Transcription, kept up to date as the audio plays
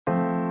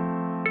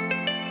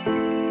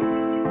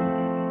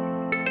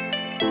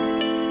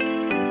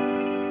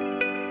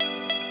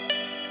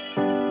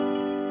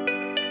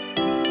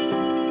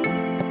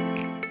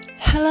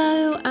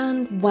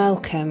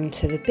Welcome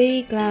to the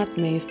Be Glad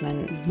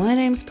movement. My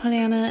name's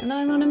Pollyanna and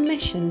I'm on a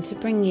mission to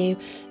bring you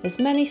as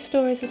many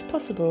stories as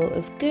possible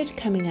of good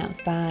coming out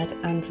of bad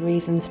and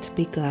reasons to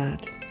be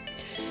glad.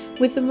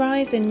 With the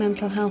rise in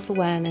mental health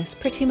awareness,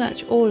 pretty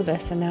much all of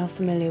us are now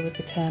familiar with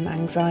the term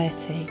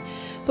anxiety.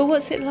 But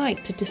what's it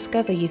like to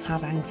discover you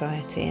have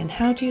anxiety, and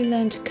how do you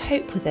learn to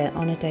cope with it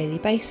on a daily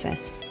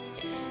basis?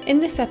 In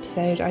this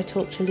episode, I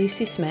talked to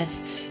Lucy Smith,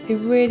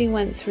 who really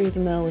went through the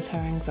mill with her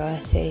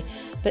anxiety,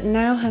 but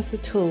now has the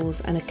tools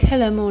and a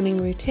killer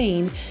morning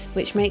routine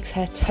which makes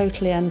her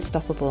totally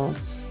unstoppable.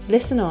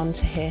 Listen on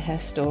to hear her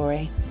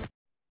story.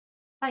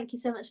 Thank you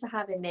so much for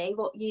having me.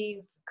 What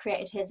you've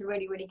created here is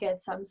really, really good.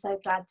 So I'm so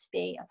glad to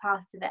be a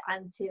part of it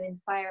and to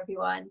inspire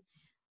everyone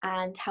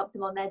and help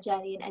them on their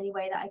journey in any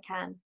way that I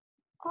can.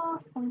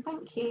 Awesome,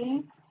 thank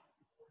you.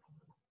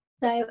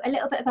 So a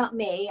little bit about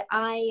me.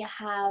 I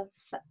have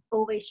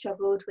always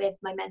struggled with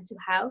my mental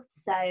health.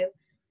 So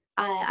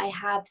I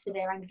have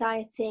severe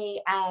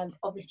anxiety.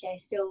 Obviously, I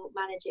still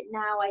manage it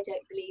now. I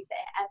don't believe that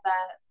it ever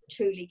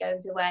truly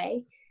goes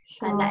away,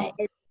 and that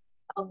it is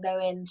an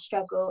ongoing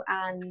struggle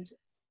and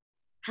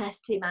has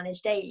to be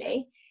managed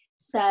daily.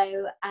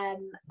 So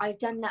I've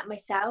done that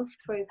myself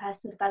through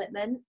personal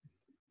development,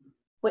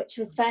 which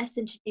was first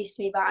introduced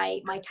to me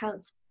by my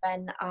counsellor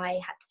when I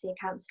had to see a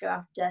counsellor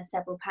after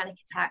several panic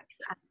attacks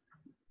and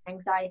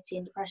anxiety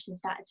and depression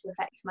started to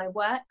affect my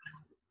work.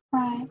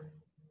 Right.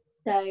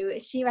 So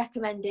she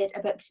recommended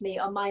a book to me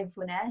on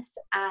mindfulness,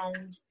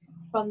 and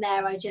from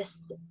there I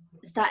just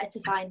started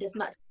to find as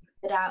much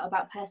out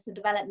about personal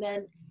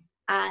development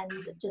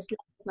and just learn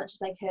as much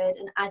as I could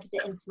and added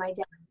it into my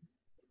day.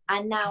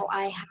 And now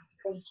I have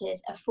created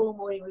a full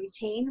morning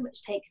routine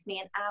which takes me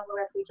an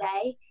hour every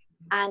day,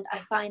 and I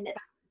find that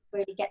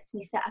really gets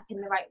me set up in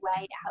the right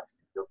way. It helps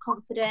me feel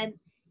confident,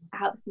 it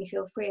helps me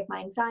feel free of my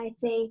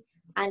anxiety,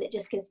 and it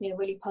just gives me a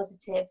really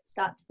positive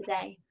start to the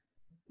day.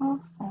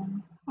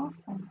 Awesome.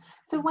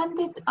 So when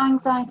did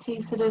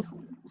anxiety sort of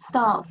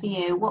start for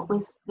you? What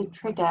was the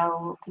trigger,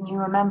 or can you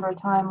remember a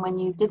time when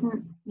you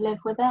didn't live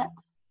with it?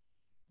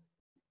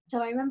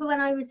 So I remember when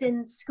I was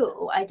in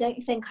school, I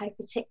don't think I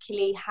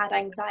particularly had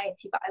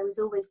anxiety, but I was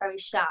always very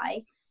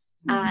shy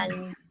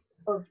and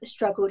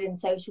struggled in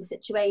social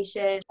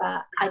situations,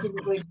 but I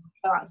didn't really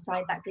go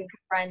outside that group of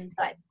friends,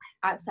 like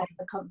outside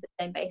the comfort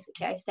zone.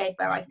 Basically, I stayed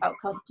where I felt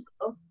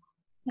comfortable.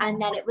 And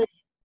then it was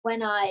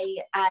when I,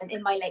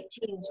 in my late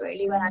teens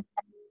really, when I was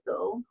in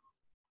school,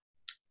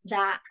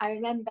 that I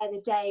remember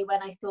the day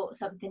when I thought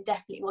something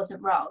definitely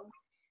wasn't wrong.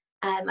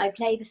 I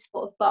played the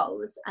sport of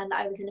bowls, and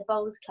I was in a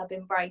bowls club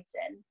in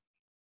Brighton,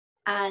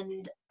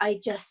 and I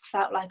just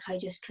felt like I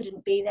just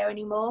couldn't be there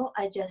anymore.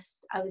 I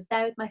was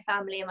there with my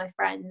family and my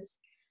friends,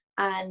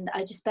 and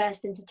I just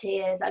burst into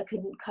tears. I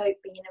couldn't cope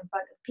being in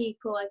front of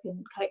people. I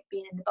couldn't cope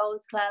being in the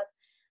bowls club.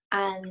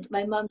 And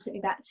my mum took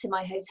me back to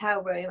my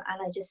hotel room, and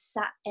I just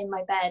sat in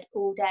my bed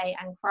all day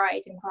and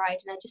cried,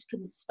 and I just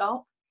couldn't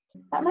stop.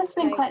 That must have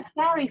been quite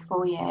scary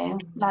for you,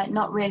 like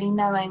not really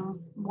knowing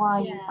why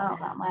you felt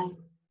that way.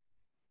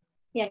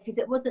 Yeah, because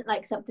it wasn't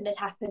like something had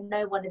happened,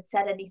 no one had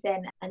said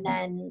anything, and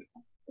then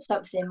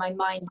something in my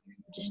mind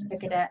just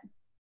triggered it.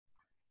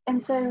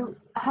 And so,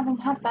 having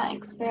had that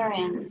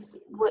experience,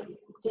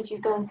 did you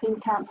go and see the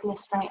counsellor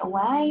straight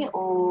away,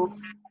 or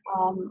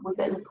was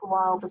it a little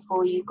while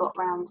before you got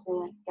round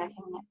to getting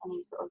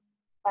any sort of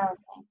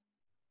therapy?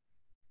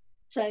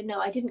 So no,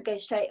 I didn't go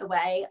straight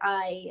away.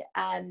 I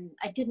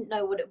didn't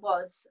know what it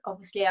was.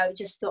 Obviously, I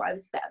just thought I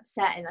was a bit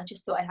upset, and I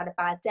just thought I had a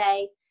bad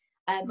day.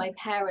 My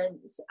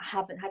parents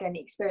haven't had any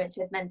experience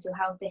with mental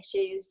health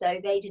issues, so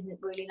they didn't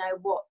really know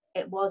what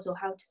it was or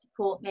how to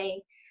support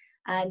me.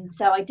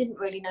 So I didn't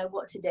really know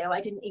what to do.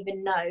 I didn't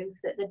even know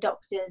that the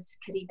doctors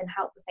could even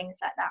help with things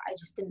like that. I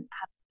just didn't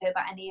have to know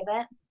about any of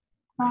it.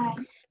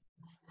 Right.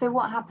 So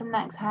what happened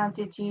next? How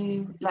did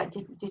you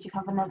did you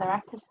have another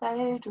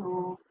episode,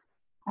 or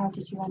how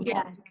did you end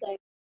up? So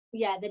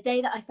the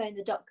day that I phoned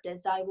the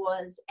doctors, I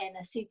was in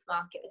a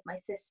supermarket with my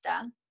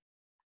sister,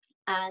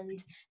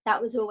 and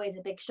that was always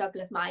a big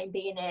struggle of mine,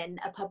 being in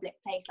a public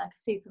place like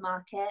a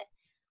supermarket.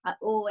 I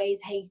always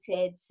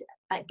hated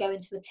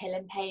going to a till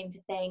and paying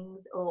for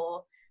things,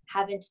 or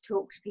having to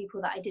talk to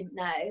people that I didn't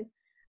know.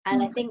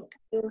 And I think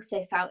I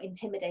also felt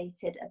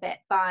intimidated a bit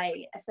by,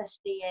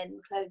 especially in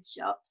clothes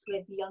shops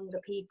with younger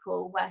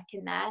people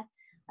working there,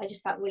 I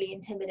just felt really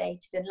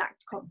intimidated and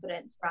lacked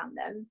confidence around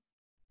them.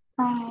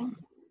 Right.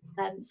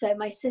 So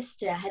my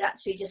sister had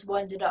actually just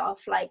wandered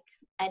off like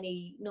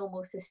any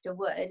normal sister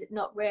would,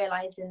 not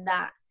realising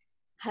that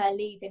her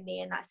leaving me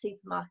in that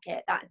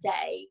supermarket that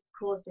day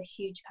caused a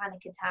huge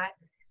panic attack.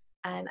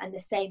 And the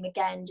same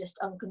again, just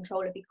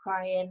uncontrollably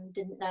crying,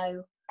 didn't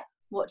know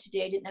what to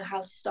do, didn't know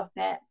how to stop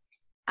it.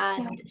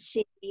 And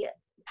she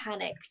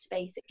panicked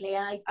basically.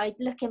 And I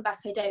looking back,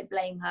 I don't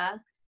blame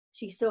her.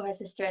 She saw her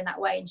sister in that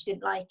way and she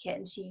didn't like it,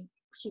 and she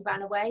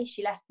ran away.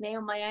 She left me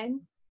on my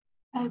own.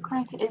 Oh,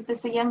 crikey. Is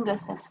this a younger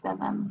sister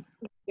then?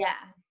 Yeah.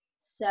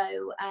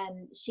 So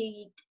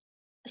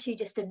she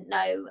just didn't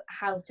know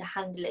how to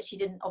handle it. She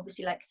didn't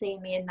obviously like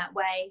seeing me in that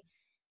way.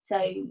 So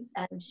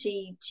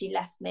she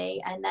left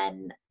me, and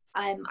then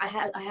I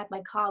had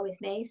my car with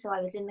me, so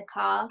I was in the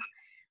car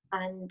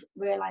and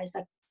realised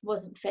I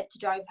wasn't fit to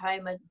drive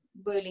home. I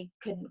really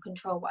couldn't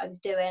control what I was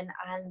doing,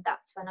 and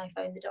that's when I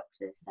phoned the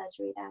doctor's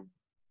surgery then.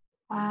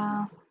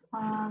 Wow,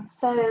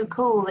 so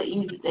cool that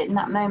you, in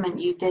that moment,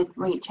 you did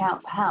reach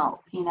out for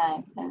help, you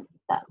know, and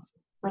that's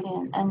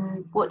brilliant.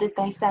 And what did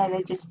they say?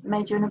 They just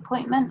made you an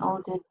appointment,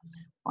 or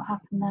what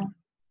happened then?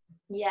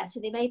 Yeah, so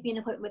they made me an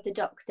appointment with the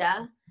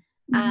doctor,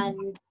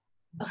 and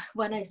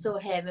when I saw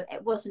him,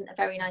 it wasn't a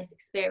very nice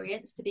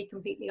experience, to be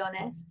completely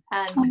honest.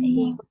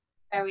 He was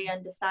very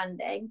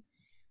understanding,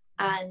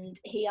 and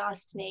he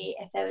asked me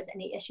if there was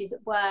any issues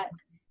at work,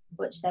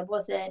 which there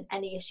wasn't,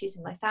 any issues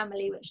with my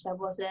family, which there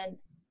wasn't,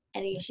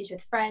 any issues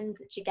with friends,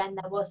 which again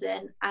there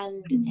wasn't,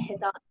 and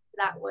his answer to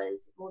that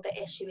was, well,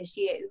 the issue is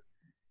you.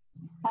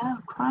 Oh,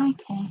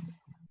 crikey.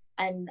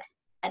 And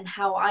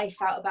how I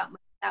felt about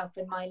myself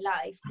and my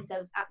life, because there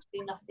was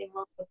actually nothing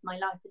wrong with my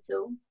life at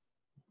all.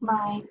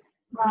 Right.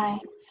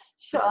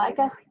 Sure, I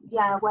guess,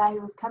 yeah, where he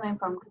was coming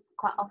from, because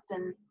quite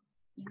often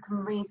you can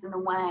reason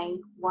away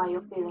why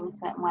you're feeling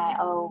a certain way.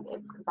 Oh,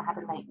 it's because I had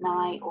a late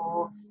night,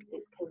 or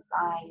it's because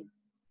I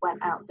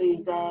went out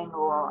boozing,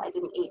 or I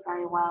didn't eat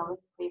very well the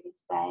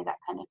previous day, that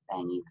kind of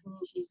thing. You can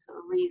usually sort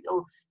of read,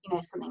 or, you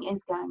know, something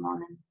is going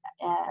on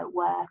in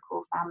work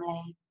or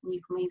family, and you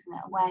can reason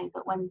it away.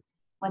 But when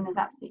there's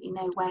absolutely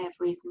no way of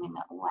reasoning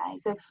it away.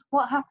 So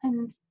what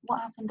happened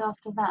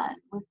after that?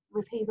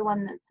 Was he the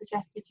one that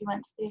suggested you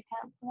went to see a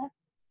counsellor?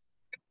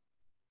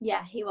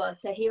 Yeah, he was.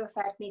 So he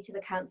referred me to the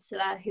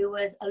counsellor, who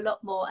was a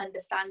lot more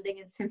understanding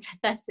and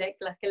sympathetic,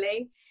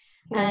 luckily.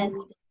 Yeah.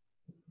 And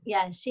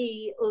yeah,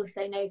 she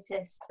also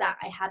noticed that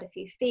I had a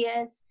few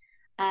fears.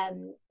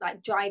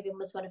 Like driving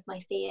was one of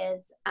my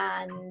fears,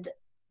 and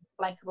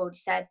like I've already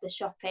said, the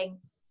shopping,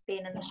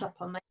 being in the shop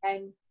on my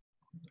own.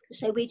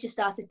 So we just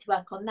started to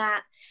work on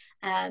that,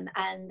 and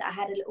I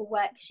had a little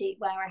worksheet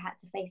where I had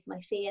to face my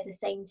fear the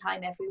same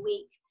time every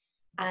week,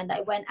 and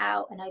I went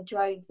out and I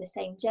drove the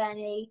same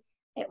journey.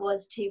 It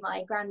was to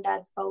my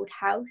granddad's old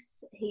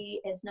house.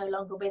 He is no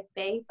longer with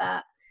me,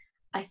 but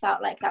I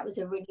felt like that was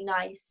a really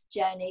nice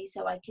journey,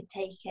 so I could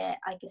take it,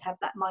 I could have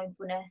that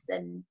mindfulness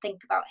and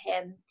think about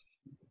him.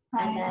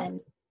 And then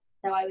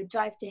so I would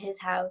drive to his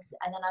house,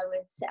 and then I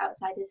would sit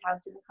outside his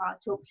house in the car,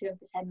 talk to him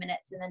for 10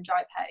 minutes, and then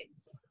drive home.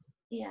 So,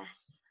 yes.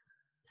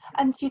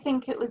 And do you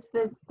think it was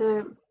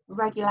the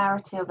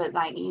regularity of it,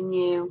 like you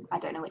knew, I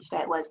don't know which day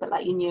it was, but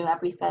like you knew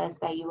every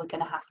Thursday you were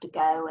going to have to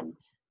go and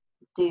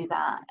do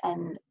that,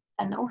 and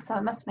also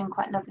it must have been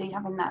quite lovely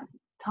having that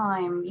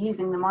time,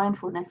 using the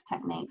mindfulness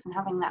techniques and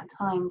having that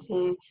time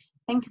to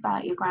think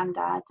about your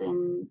granddad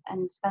and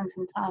spend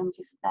some time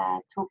just there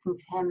talking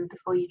to him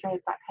before you drove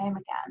back home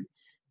again.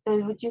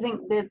 So do you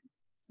think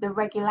the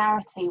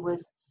regularity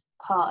was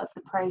part of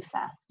the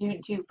process? Do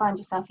you find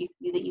yourself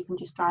that you can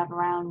just drive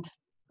around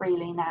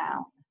freely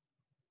now?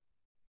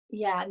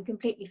 Yeah, I'm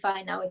completely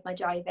fine now with my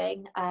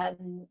driving,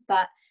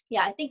 but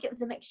yeah, I think it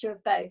was a mixture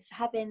of both.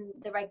 Having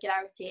the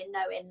regularity and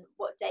knowing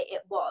what day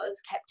it was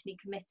kept me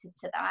committed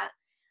to that,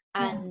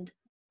 and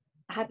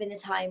having the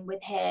time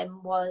with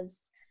him was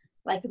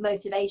like a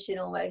motivation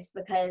almost,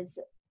 because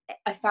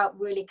I felt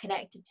really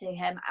connected to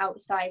him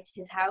outside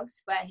his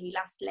house where he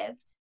last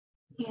lived.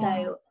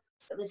 So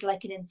it was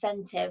like an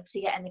incentive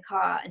to get in the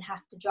car and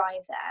have to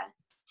drive there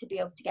to be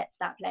able to get to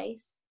that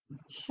place.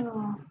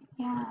 Sure.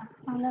 Yeah.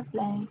 How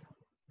lovely.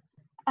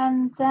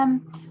 And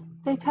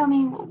so tell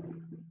me,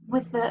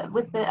 with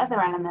the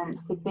other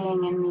elements of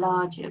being in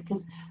larger,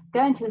 because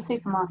going to the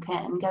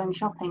supermarket and going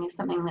shopping is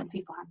something that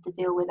people have to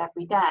deal with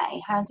every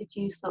day. How did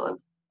you sort of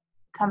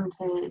come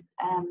to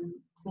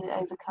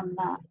overcome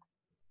that?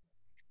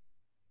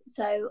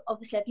 So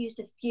obviously I've used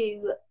a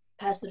few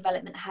personal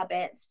development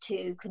habits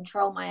to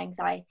control my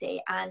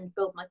anxiety and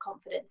build my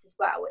confidence as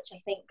well, which I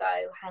think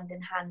go hand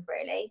in hand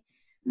really.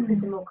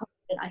 Because the more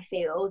confident I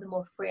feel, the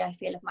more free I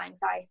feel of my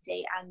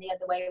anxiety, and the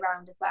other way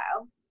around as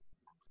well.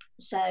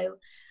 So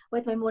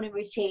with my morning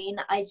routine,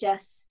 I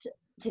just,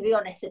 to be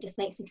honest, it just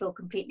makes me feel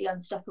completely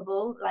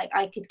unstoppable. Like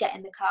I could get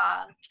in the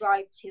car,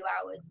 drive 2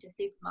 hours to a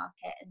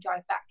supermarket and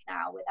drive back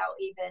now without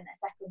even a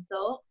second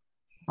thought.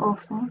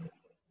 Awesome.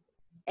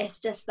 It's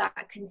just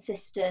that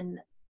consistent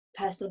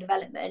personal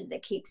development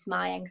that keeps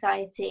my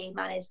anxiety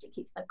managed, it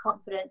keeps my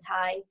confidence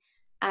high,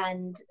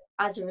 and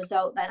as a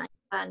result then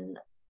I can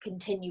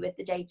continue with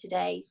the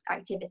day-to-day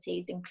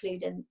activities,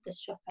 including the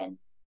shopping.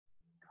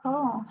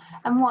 Cool.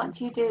 And what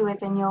do you do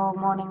within your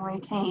morning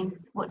routine?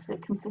 What does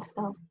it consist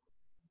of?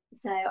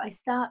 So I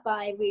start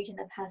by reading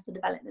a personal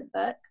development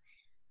book,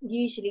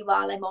 usually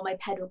while I'm on my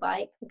pedal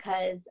bike,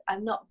 because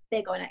I'm not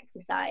big on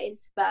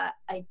exercise, but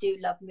I do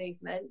love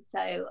movement.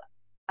 So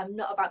I'm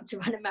not about to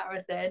run a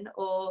marathon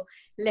or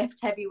lift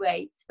heavy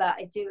weights, but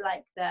I do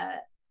like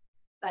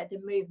the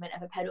movement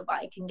of a pedal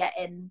bike and get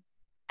in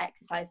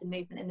exercise and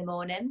movement in the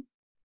morning.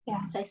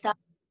 Yeah. So I start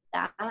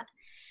with that,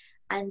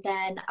 and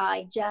then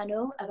I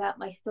journal about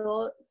my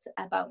thoughts,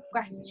 about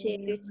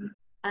gratitude,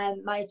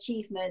 my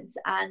achievements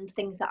and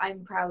things that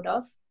I'm proud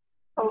of.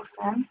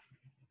 Awesome.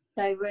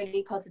 So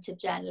really positive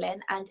journaling,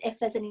 and if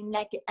there's any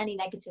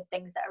negative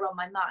things that are on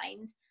my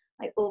mind,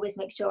 I always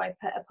make sure I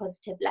put a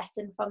positive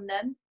lesson from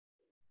them.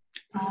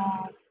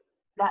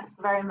 That's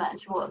very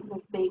much what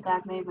the Be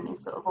Glad movement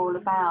is sort of all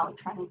about,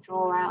 trying to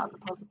draw out the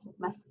positive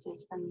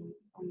messages from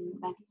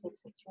negative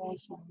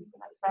situations. So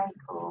that's very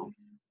cool.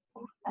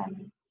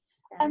 Awesome.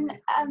 And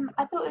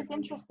I thought it was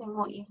interesting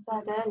what you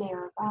said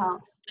earlier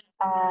about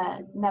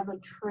never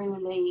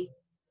truly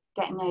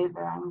getting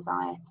over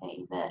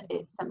anxiety, that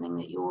it's something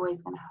that you're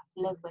always going to have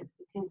to live with,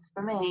 because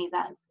for me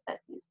that's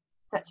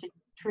such a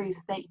true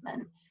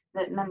statement,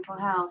 that mental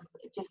health,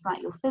 just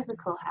like your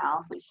physical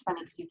health, which is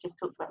funny because you've just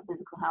talked about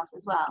physical health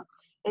as well,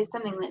 is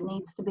something that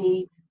needs to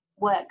be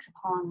worked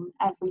upon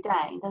every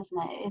day, doesn't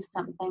it? It is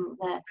something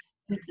that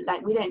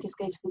we don't just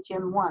go to the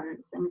gym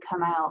once and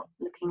come out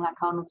looking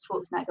like Arnold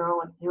Schwarzenegger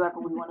or whoever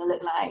we want to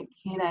look like.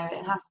 You know,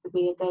 it has to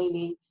be a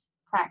daily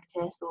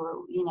practice,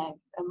 or, you know,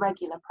 a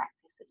regular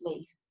practice at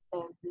least,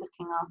 of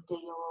looking after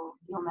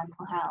your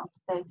mental health.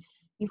 So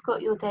you've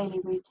got your daily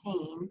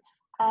routine.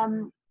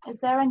 Is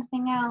there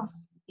anything else,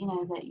 you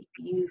know, that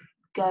you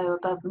go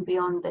above and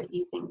beyond that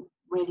you think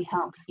really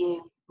helps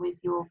you with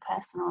your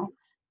personal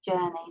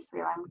journey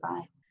through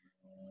anxiety?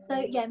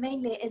 So yeah,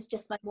 mainly it is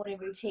just my morning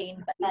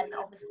routine, but then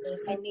obviously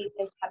if I need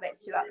those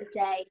habits throughout the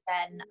day,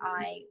 then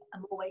I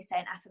am always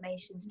saying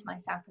affirmations to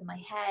myself in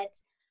my head.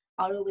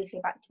 I'll always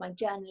go back to my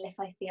journal if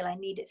I feel I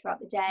need it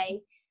throughout the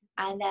day.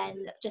 And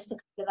then just a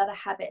couple of other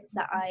habits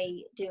that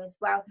I do as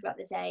well throughout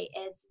the day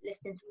is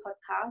listening to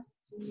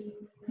podcasts.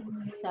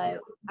 So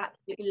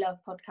absolutely love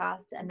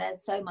podcasts, and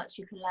there's so much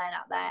you can learn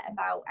out there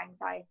about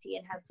anxiety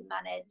and how to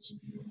manage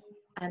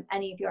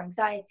any of your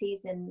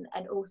anxieties and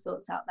all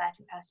sorts out there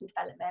for personal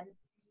development.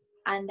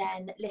 And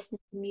then listening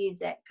to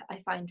music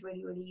I find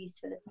really, really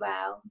useful as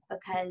well,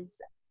 because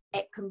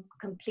it can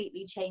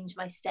completely change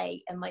my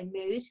state and my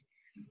mood.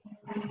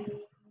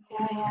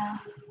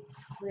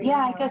 Really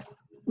I guess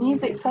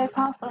music's so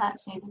powerful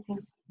actually,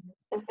 because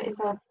if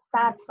a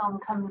sad song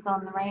comes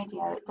on the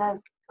radio, it does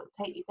sort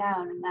of take you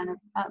down, and then an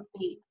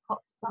upbeat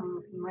pop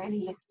song can really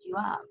lift you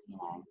up, you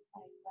know.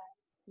 So,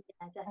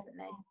 yeah,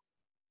 definitely.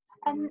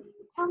 And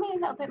tell me a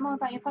little bit more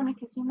about your family,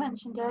 because you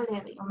mentioned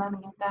earlier that your mum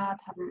and your dad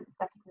hadn't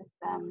suffered with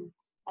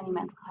any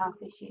mental health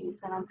issues,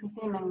 and I'm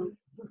presuming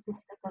your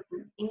sister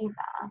doesn't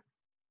either.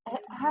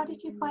 How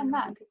did you find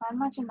that? Because I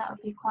imagine that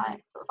would be quite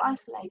sort of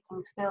isolating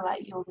to feel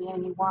like you're the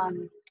only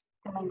one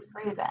going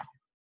through this.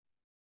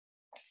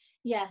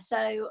 Yeah,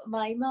 so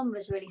my mum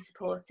was really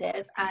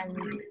supportive, and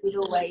would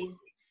always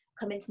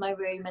come into my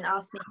room and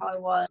ask me how I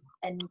was,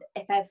 and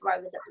if ever I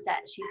was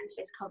upset, she'd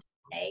always comfort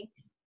me.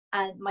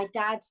 And my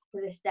dad,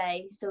 to this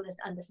day, still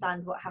doesn't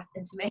understand what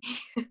happened to me.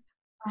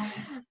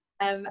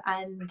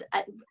 And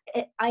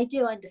I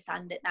do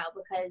understand it now,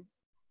 because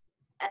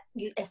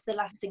it's the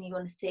last thing you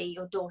want to see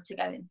your daughter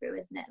going through,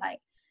 isn't it? Like,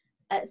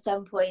 at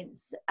some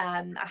points,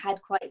 I had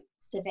quite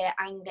severe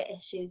anger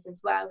issues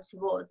as well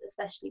towards,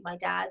 especially my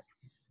dad,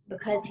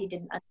 because he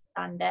didn't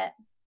understand it.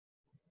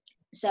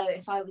 So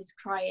if I was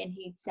crying,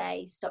 he'd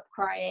say, "Stop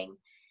crying,"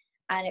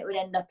 and it would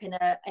end up in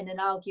an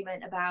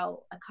argument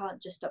about, "I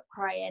can't just stop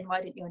crying. Why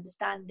don't you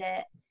understand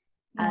it?"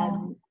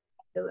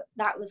 So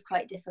that was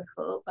quite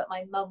difficult, but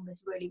my mum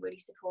was really, really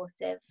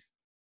supportive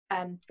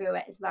through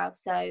it as well.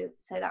 So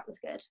that was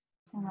good.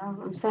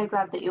 I'm so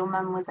glad that your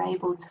mum was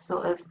able to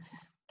sort of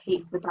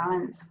keep the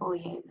balance for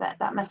you.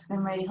 That must have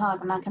been really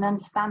hard, and I can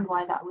understand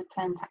why that would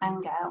turn to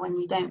anger when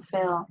you don't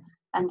feel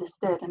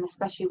understood, and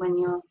especially when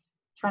you're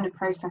trying to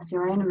process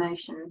your own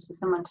emotions, for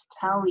someone to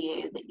tell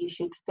you that you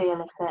should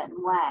feel a certain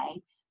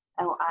way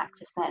or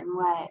act a certain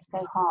way. It's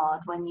so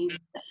hard when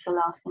that's the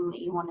last thing that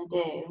you want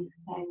to do.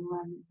 So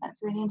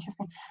that's really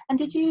interesting. And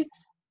did you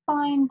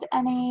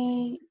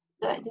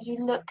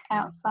look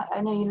outside?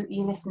 I know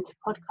you listen to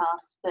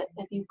podcasts, but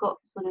have you got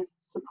sort of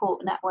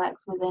support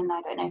networks within,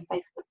 I don't know,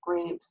 Facebook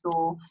groups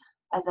or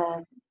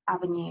other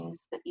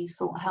avenues that you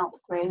sought help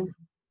through?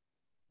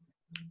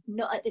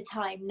 Not at the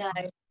time, no.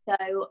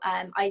 So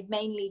I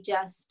mainly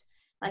just,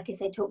 like I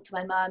say, talked to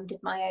my mum, did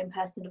my own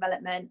personal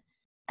development.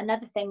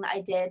 Another thing that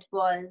I did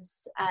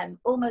was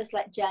almost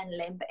like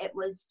journaling, but it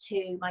was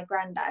to my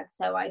granddad.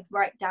 So I'd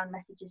write down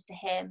messages to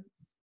him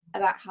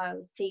about how I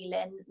was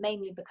feeling,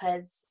 mainly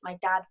because my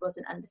dad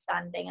wasn't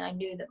understanding, and I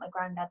knew that my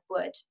granddad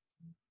would.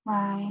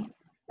 Right.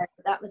 So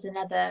that was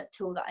another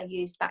tool that I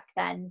used back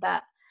then,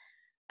 but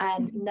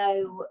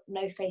no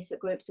Facebook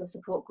groups or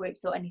support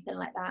groups or anything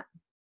like that.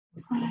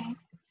 Right.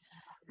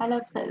 I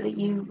love that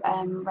you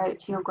wrote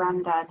to your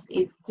granddad,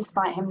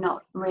 despite him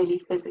not really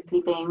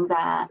physically being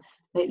there,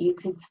 that you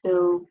could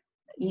still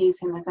use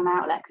him as an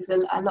outlet, because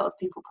a lot of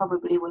people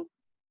probably would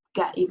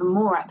get even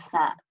more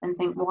upset and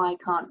think, why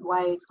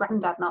is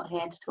granddad not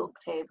here to talk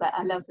to? But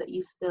I love that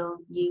you still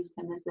used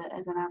him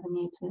as an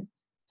avenue to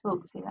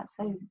talk to. That's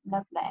so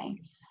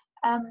lovely.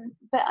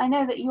 But I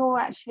know that you're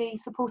actually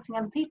supporting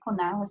other people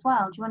now as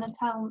well. Do you want to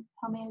tell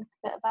me a little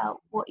bit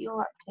about what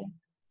you're up to?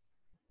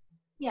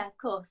 Yeah, of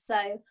course.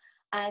 So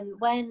And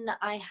when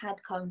I had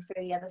come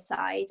through the other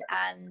side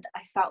and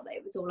I felt that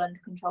it was all under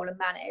control and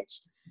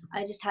managed,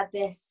 I just had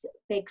this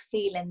big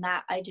feeling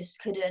that I just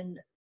couldn't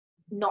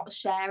not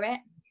share it.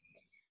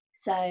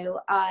 So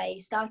I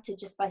started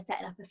just by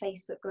setting up a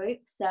Facebook group.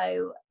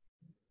 So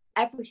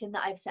everything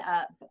that I've set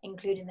up,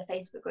 including the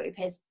Facebook group,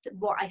 is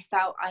what I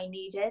felt I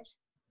needed.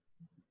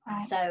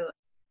 Right. So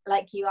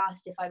like you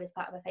asked if I was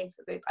part of a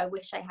Facebook group, I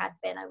wish I had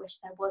been. I wish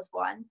there was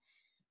one,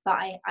 but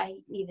I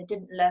either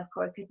didn't look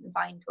or I couldn't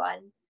find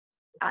one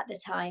at the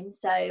time.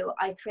 So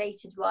I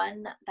created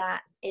one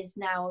that is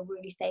now a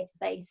really safe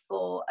space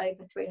for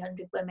over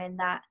 300 women,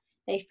 that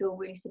they feel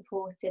really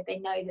supported. They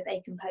know that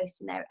they can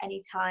post in there at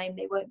any time.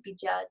 They won't be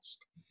judged,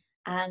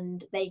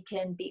 and they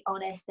can be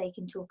honest. They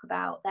can talk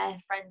about their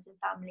friends and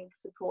family, the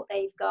support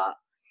they've got,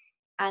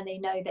 and they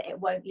know that it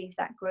won't leave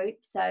that group.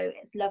 So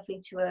it's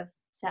lovely to have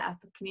set up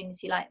a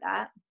community like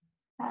that.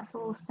 That's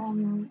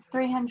awesome.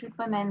 300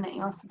 women that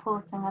you're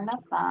supporting. I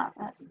love that.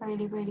 That's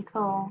really, really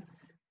cool.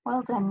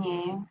 Well done,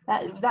 you.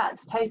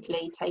 That's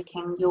totally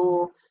taking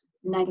your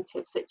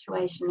negative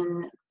situation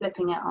and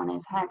flipping it on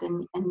its head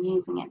and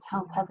using it to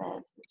help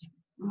others.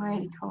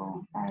 Really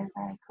cool. Very,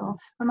 very cool.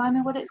 Remind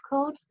me what it's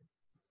called.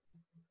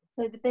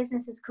 So the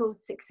business is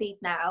called Succeed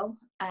Now,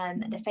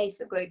 and the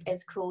Facebook group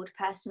is called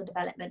Personal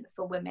Development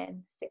for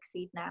Women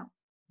Succeed Now.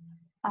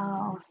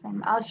 Oh,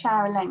 awesome. I'll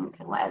share a link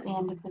at the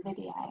end of the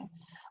video.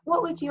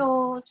 What would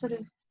your sort of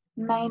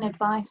main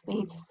advice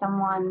be to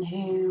someone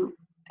who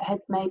had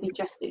maybe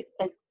just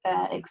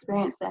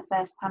experienced their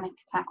first panic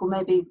attack, or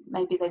maybe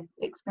they've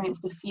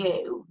experienced a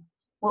few?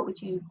 What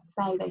would you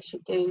say they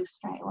should do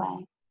straight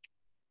away?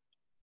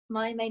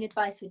 My main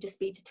advice would just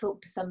be to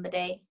talk to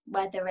somebody,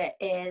 whether it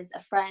is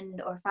a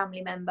friend or a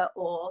family member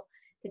or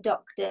the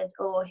doctors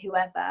or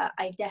whoever.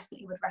 I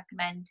definitely would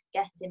recommend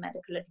getting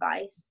medical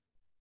advice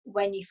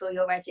when you feel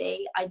you're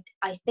ready. I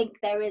think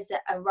there is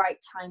a right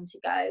time to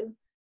go,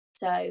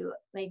 so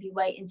maybe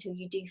wait until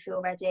you do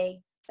feel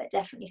ready, but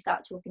definitely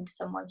start talking to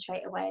someone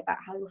straight away about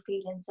how you're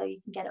feeling so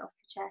you can get it off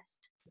your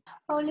chest.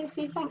 Oh,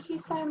 Lucy, thank you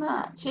so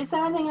much. Is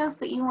there anything else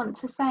that you want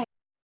to say?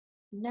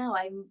 No,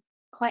 I'm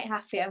quite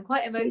happy. I'm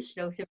quite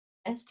emotional, to be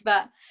honest,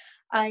 but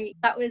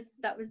that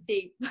was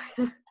deep.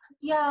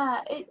 Yeah,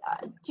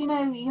 do you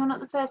know, you're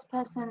not the first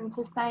person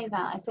to say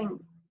that. I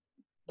think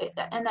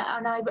and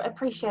I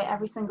appreciate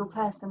every single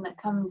person that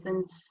comes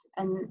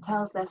and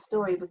tells their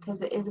story,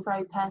 because it is a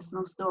very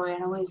personal story.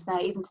 And I always say,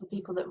 even to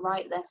people that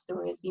write their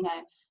stories, you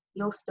know,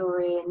 your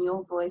story and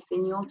your voice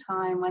in your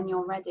time when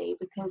you're ready,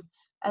 because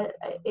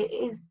it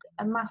is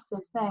a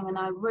massive thing. And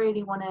I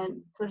really want to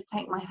sort of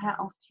take my hat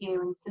off to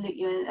you and salute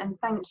you and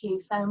thank you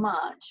so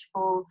much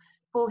for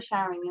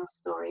sharing your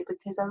story,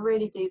 because I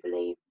really do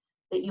believe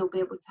that you'll be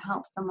able to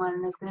help someone,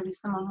 and there's going to be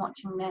someone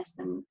watching this,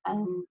 and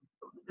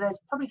there's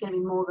probably going to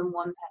be more than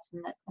one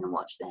person that's going to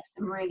watch this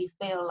and really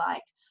feel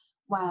like,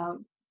 wow,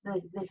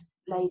 this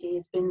lady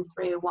has been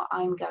through what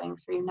I'm going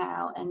through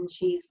now, and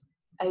she's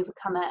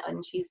overcome it,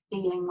 and she's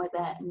dealing with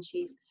it, and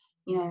she's,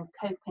 you know,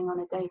 coping on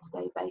a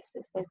day-to-day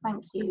basis. So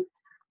thank you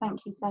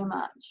so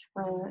much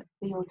for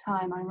your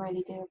time. I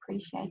really do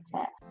appreciate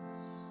it.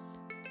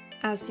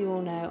 As you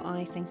all know,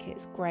 I think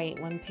it's great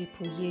when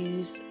people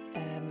use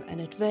an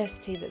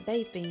adversity that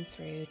they've been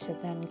through to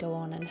then go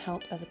on and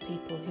help other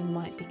people who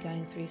might be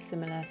going through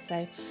similar.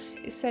 So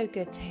it's so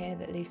good to hear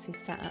that Lucy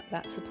set up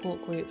that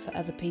support group for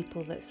other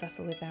people that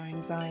suffer with their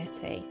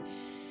anxiety.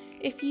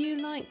 If you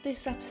like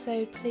this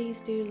episode,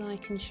 please do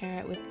like and share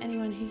it with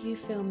anyone who you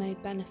feel may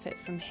benefit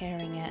from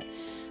hearing it.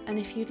 And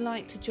if you'd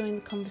like to join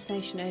the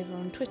conversation over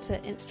on Twitter,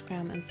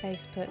 Instagram and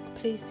Facebook,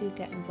 please do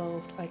get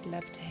involved. I'd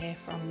love to hear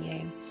from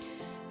you.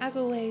 As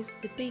always,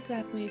 the Be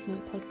Glad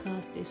Movement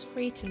podcast is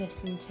free to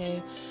listen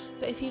to,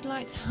 but if you'd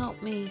like to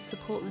help me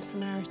support the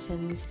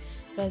Samaritans,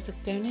 there's a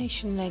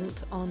donation link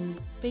on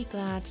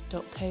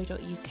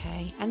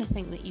beglad.co.uk.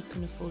 Anything that you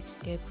can afford to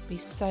give would be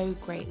so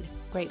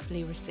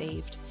gratefully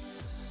received.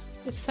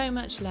 With so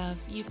much love,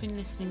 you've been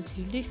listening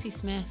to Lucy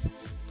Smith,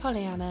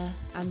 Pollyanna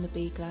and the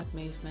Be Glad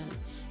Movement.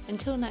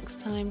 Until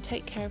next time,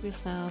 take care of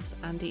yourselves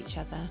and each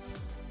other.